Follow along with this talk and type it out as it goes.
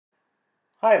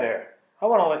Hi there. I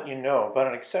want to let you know about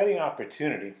an exciting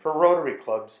opportunity for Rotary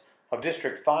clubs of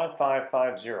District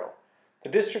 5550. The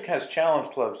district has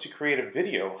challenged clubs to create a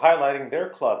video highlighting their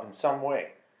club in some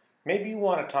way. Maybe you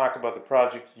want to talk about the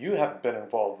project you have been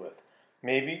involved with.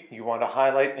 Maybe you want to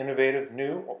highlight innovative,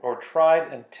 new, or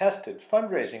tried and tested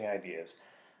fundraising ideas.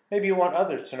 Maybe you want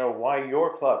others to know why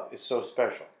your club is so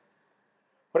special.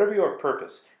 Whatever your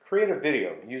purpose, create a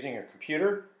video using your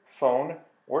computer, phone,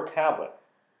 or tablet.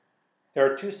 There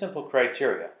are two simple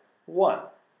criteria. 1.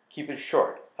 Keep it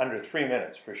short, under 3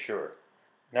 minutes for sure.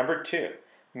 Number 2.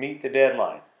 Meet the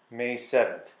deadline, May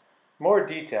 7th. More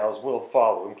details will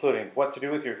follow, including what to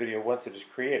do with your video once it is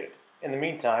created. In the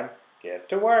meantime, get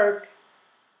to work!